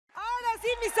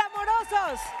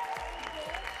amorosos.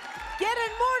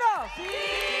 ¿Quieren muro? ¡Sí!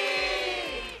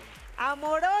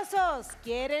 Amorosos,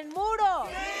 ¿quieren muro?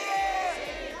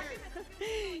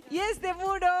 ¡Sí! Y este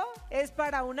muro es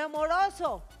para un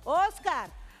amoroso, Óscar.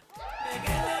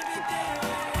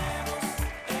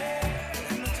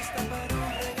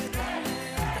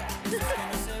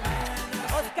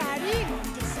 Oscarín.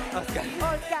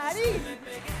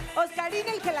 Oscarín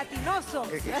el gelatinoso.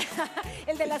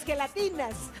 El de las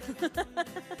gelatinas.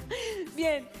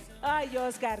 Bien. Ay,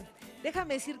 Óscar,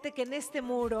 déjame decirte que en este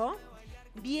muro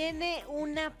viene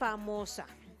una famosa.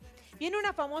 Viene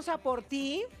una famosa por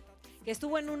ti, que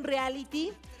estuvo en un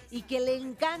reality y que le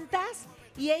encantas.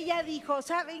 Y ella dijo,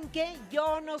 ¿saben qué?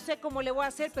 Yo no sé cómo le voy a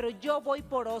hacer, pero yo voy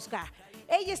por Óscar.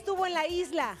 Ella estuvo en la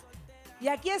Isla. Y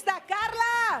aquí está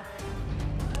Carla.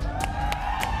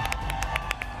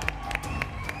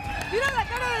 Mira la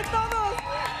cara de todos.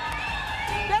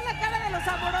 Vean la cara de los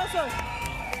amorosos.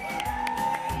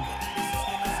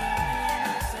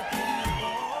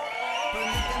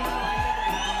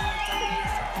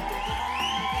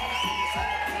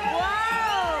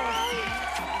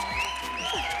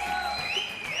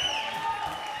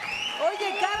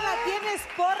 Oye, Carla, tienes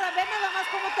porra. Ve nada más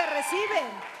cómo te reciben.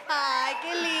 Ay,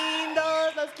 qué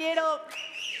lindos, los quiero.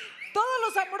 Todos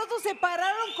los amorosos se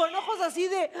pararon con ojos así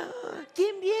de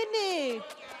 ¿quién viene?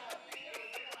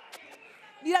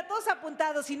 Mira, todos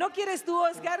apuntados. Si no quieres tú,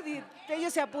 Óscar,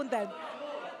 ellos se apuntan.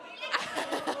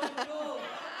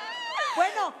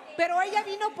 Bueno, pero ella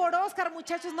vino por Óscar,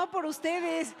 muchachos, no por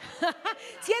ustedes.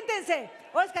 Siéntense.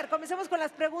 Óscar, comencemos con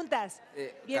las preguntas.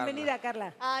 Bienvenida,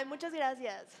 Carla. Ay, muchas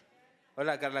gracias.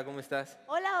 Hola, Carla, ¿cómo estás?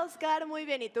 Hola, Óscar, muy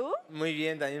bien, ¿y tú? Muy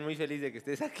bien, también muy feliz de que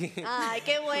estés aquí. Ay,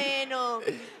 qué bueno.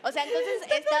 O sea, entonces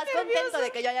estás contento de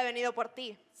que yo haya venido por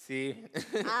ti. Sí.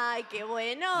 Ay, qué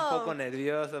bueno. Un poco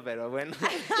nervioso, pero bueno.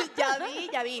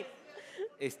 Ya vi.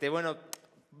 Bueno,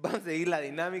 vamos a seguir la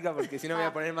dinámica porque si no me voy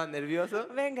a poner más nervioso.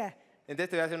 Venga. Entonces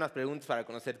te voy a hacer unas preguntas para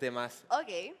conocerte más.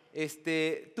 Ok.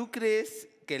 ¿Tú crees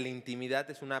que la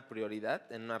intimidad es una prioridad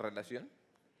en una relación?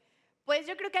 Pues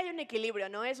yo creo que hay un equilibrio,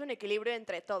 ¿no? Es un equilibrio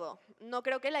entre todo. No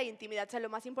creo que la intimidad sea lo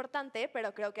más importante,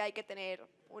 pero creo que hay que tener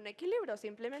un equilibrio,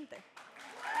 simplemente.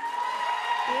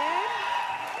 Bien.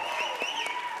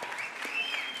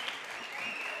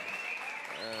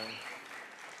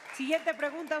 Siguiente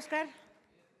pregunta, Óscar.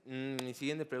 Mi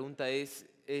siguiente pregunta es,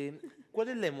 ¿cuál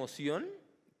es la emoción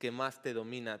que más te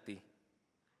domina a ti?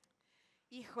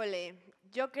 Híjole,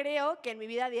 yo creo que en mi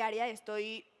vida diaria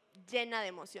estoy llena de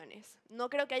emociones. No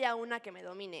creo que haya una que me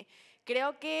domine.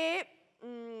 Creo que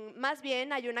más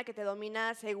bien hay una que te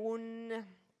domina según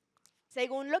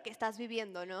lo que estás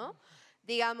viviendo, ¿no?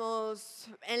 Digamos,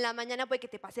 en la mañana puede que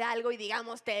te pase algo y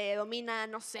digamos te domina,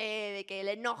 no sé, de que el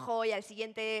enojo y al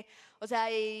siguiente, o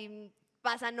sea, y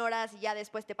pasan horas y ya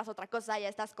después te pasa otra cosa, ya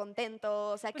estás contento,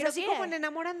 o sea, Pues creo así que como en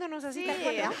Enamorándonos, así sí, tal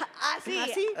cual, ¿no?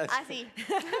 así.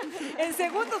 En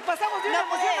segundos pasamos de una No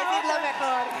pude emoción a decirlo otra.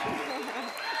 mejor.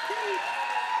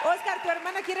 Óscar, tu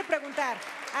hermana quiere preguntar.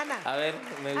 Ana, A ver,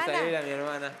 me gustaría Ana. ir a mi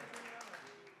hermana.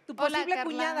 tu Hola, posible Carla.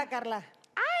 cuñada, Carla.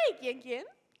 Ay, ¿quién?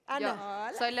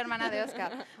 Ana. Yo soy la hermana de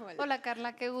Óscar. Hola,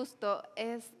 Carla, qué gusto.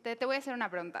 Te voy a hacer una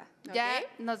pregunta. Ya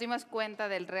Ok. nos dimos cuenta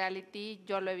del reality,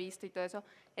 yo lo he visto y todo eso.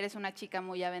 Eres una chica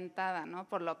muy aventada, ¿no?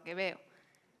 Por lo que veo.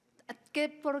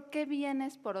 ¿Por qué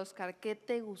vienes por Óscar? ¿Qué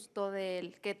te gustó de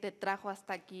él? ¿Qué te trajo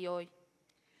hasta aquí hoy?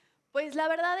 Pues la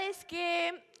verdad es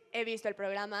que he visto el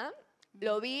programa,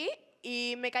 lo vi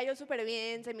y me cayó súper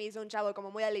bien, se me hizo un chavo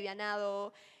como muy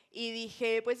alivianado y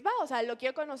dije, pues va, o sea, lo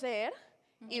quiero conocer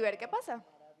y ver qué pasa.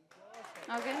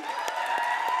 ¿Ok?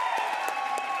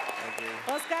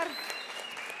 Óscar,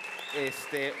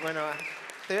 Bueno,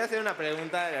 te voy a hacer una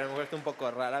pregunta, a lo mejor está un poco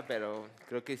rara, pero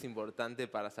creo que es importante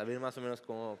para saber más o menos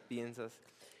cómo piensas.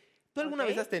 ¿Tú alguna Ok.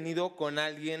 vez has tenido con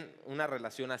alguien una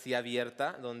relación así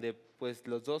abierta, donde pues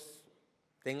los dos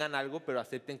tengan algo, pero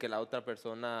acepten que la otra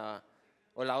persona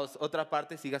o la otra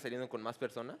parte siga saliendo con más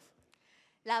personas?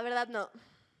 La verdad no,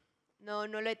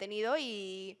 no lo he tenido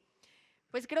y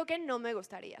pues creo que no me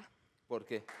gustaría. ¿Por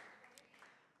qué?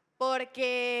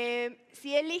 Porque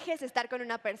si eliges estar con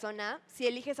una persona, si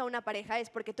eliges a una pareja, es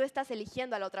porque tú estás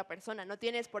eligiendo a la otra persona. No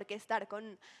tienes por qué estar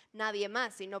con nadie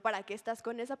más, sino para qué estás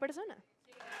con esa persona.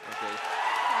 Ok.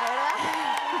 La verdad.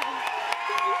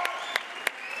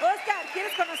 Óscar,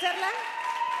 ¿quieres conocerla?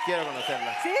 Quiero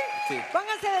conocerla. ¿Sí? Sí.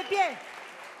 Pónganse de pie.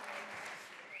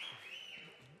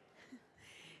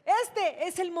 Este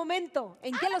es el momento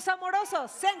en que los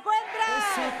amorosos se encuentran.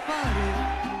 Esa pared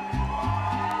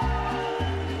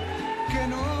que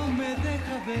no me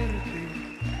deja verte.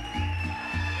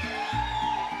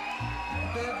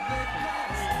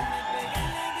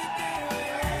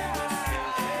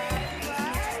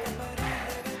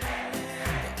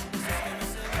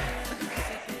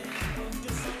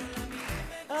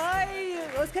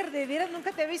 Óscar, de veras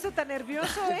nunca te he visto tan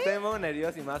nervioso, ¿eh? Estoy muy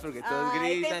nervioso y más porque todos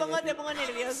Ay, gritan. te pongo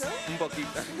nervioso. Un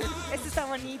poquito. Este está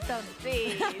bonito.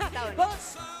 Sí, está bonito.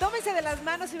 Vos, tómense de las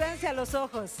manos y véanse a los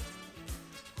ojos.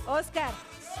 Óscar.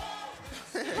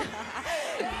 ¿Quién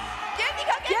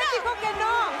dijo que ¿Quién no? dijo que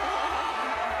no?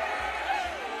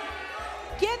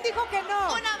 ¿Quién dijo que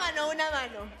no? Una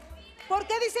mano. ¿Por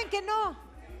qué dicen que no?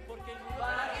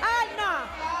 ¡Ay, no!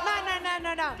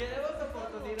 No.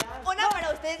 Una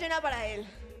para ustedes y una para él.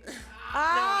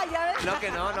 ¡Ah, ya ves!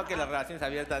 No, que las relaciones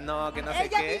abiertas, no, que no sé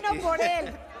Ella qué. vino por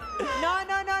él.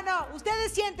 No.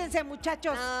 Ustedes siéntense,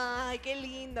 muchachos. Ay, qué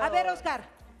lindo. A ver, Óscar,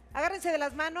 agárrense de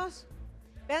las manos,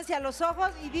 véanse a los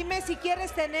ojos y dime si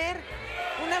quieres tener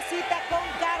una cita con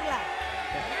Carla.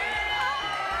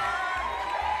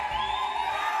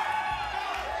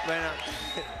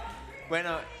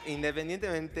 Bueno,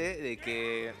 independientemente de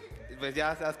que pues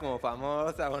ya seas como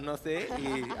famosa o no sé,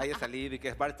 y hayas salido y que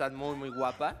aparte estás muy, muy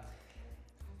guapa,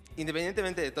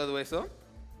 independientemente de todo eso,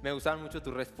 me gustaron mucho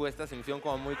tus respuestas, se me hicieron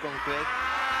como muy concretas.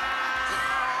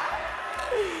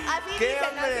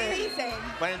 Así dicen.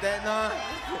 Bueno, entonces no.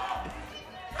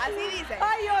 Así dicen.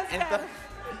 ¡Ay, Óscar! Entonces,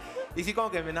 y sí como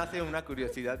que me nace una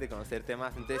curiosidad de conocerte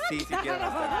más, entonces sí quiero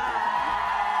estar.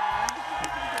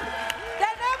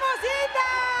 ¡Tenemos cita!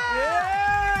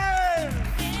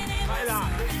 ¡Baila!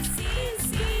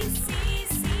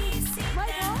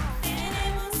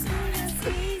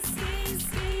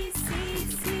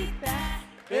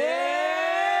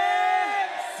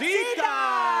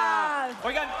 ¡Cita!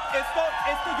 Oigan,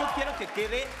 esto yo quiero que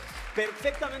quede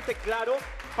perfectamente claro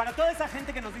para toda esa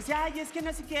gente que nos dice, ay, es que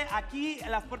no sé qué, aquí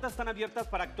las puertas están abiertas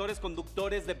para actores,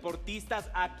 conductores, deportistas,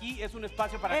 aquí es un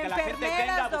espacio para que la gente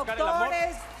venga a buscar el amor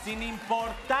doctores, sin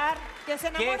importar que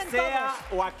se qué enamoren sea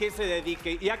todos. o a qué se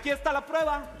dedique. Y aquí está la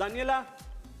prueba, Daniela.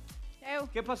 Eu.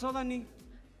 ¿Qué pasó, Dani?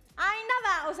 Ay,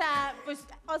 nada, o sea, pues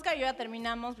Óscar y yo ya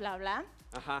terminamos, bla, bla.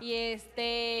 Ajá. Y o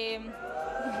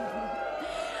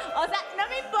sea, no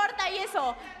me importa y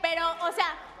eso, pero, o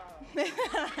sea...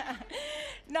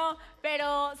 No,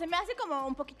 pero se me hace como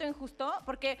un poquito injusto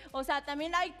porque, o sea,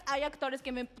 también hay actores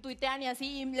que me tuitean y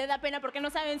así y le da pena porque no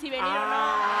saben si venir o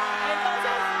no.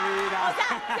 Entonces, mira. o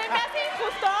sea, se me hace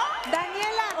injusto.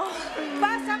 Daniela,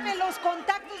 pásame los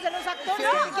contactos de los actores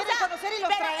No, que me o quieren sea, conocer y los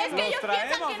pero traemos. es que ellos Los piensan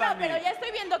traemos, que no, Dani. pero ya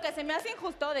estoy viendo que se me hace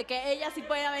injusto de que ella sí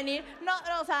pueda venir. No,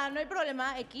 o sea, no hay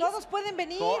problema, X. Todos pueden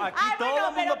venir. Aquí Ay, todo bueno,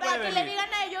 el pero mundo para puede que venir. le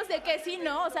digan a ellos de que sí,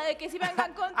 ¿no? O sea, de que sí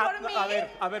vengan por mí. A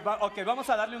ver, ok, vamos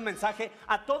a darle un mensaje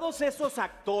a todos esos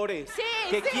actores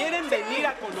que quieren venir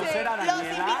a conocer a Daniela. Los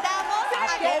invitamos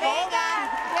a que todos.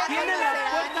 vengan. Tienen las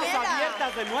puertas Daniela.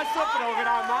 abiertas de nuestro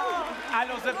programa a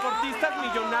los deportistas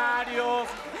millonarios,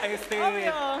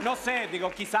 Obvio. no sé,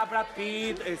 digo, quizá Brad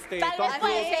Pitt, Tal Tom vez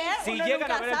puede Cruise. ser, Si uno llegan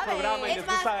nunca a ver el sabe. programa y Es les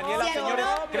más, gusta Daniela, obvio, señores,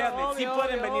 obvio, créanme, sí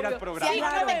pueden venir al Si programa. alguno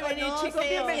Claro. me conoce o es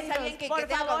bienvenidos. alguien que Por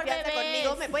tenga favor, confianza bebés.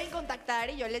 conmigo, me pueden contactar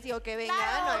y yo les digo que vengan,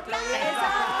 Claro, no hay claro.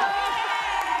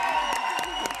 problema.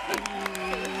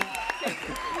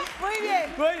 Muy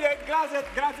bien. Muy bien,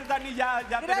 gracias Dani, ya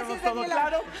Gracias, tenemos todo Daniela.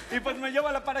 claro. Y pues me llevo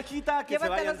a la parejita que se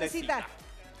vayan Llévatelos de de cita.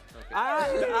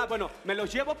 cita. Bueno, me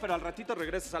los llevo, pero al ratito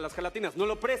regresas a las gelatinas. No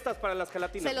lo prestas para las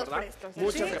gelatinas, Se los ¿verdad? presto, sí.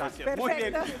 Muchas Sí, gracias. Muy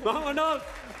bien. perfecto. Vámonos.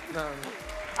 No.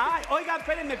 Ay, oigan,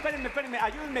 espérenme,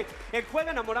 ayúdenme. El juego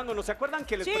Enamorándonos, ¿se acuerdan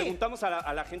que les Sí. preguntamos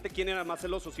a la gente quién era más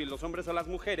celoso, si los hombres o las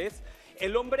mujeres?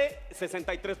 El hombre,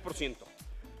 63%.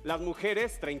 Las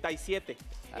mujeres, 37%.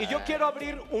 Y yo quiero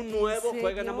abrir un nuevo serio?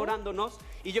 juego Enamorándonos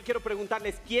y yo quiero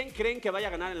preguntarles quién creen que vaya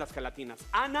a ganar en las gelatinas.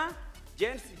 ¿Ana,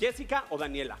 Jessica o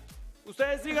Daniela?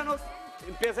 Ustedes díganos,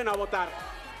 empiecen a votar.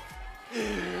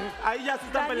 Ahí ya se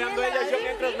están Daniela, peleando ellas, yo sí.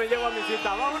 mientras me llevo a mi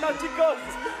cita. ¡Vámonos, chicos!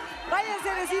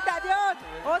 Váyanse de cita, adiós.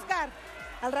 Óscar,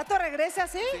 al rato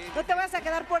regresas, ¿eh? No te vas a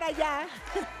quedar por allá.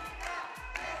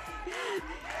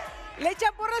 Le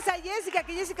echan porras a Jessica,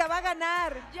 que Jessica va a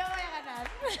ganar. Yo voy a ganar.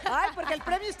 Ay, porque el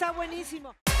premio está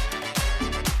buenísimo.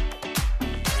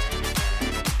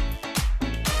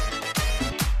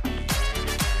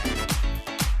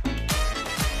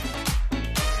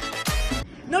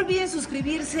 No olviden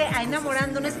suscribirse a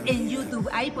Enamorándonos en YouTube.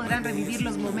 Ahí podrán revivir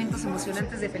los momentos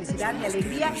emocionantes de felicidad y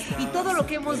alegría y todo lo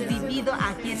que hemos vivido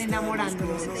aquí en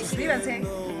Enamorándonos. Suscríbanse.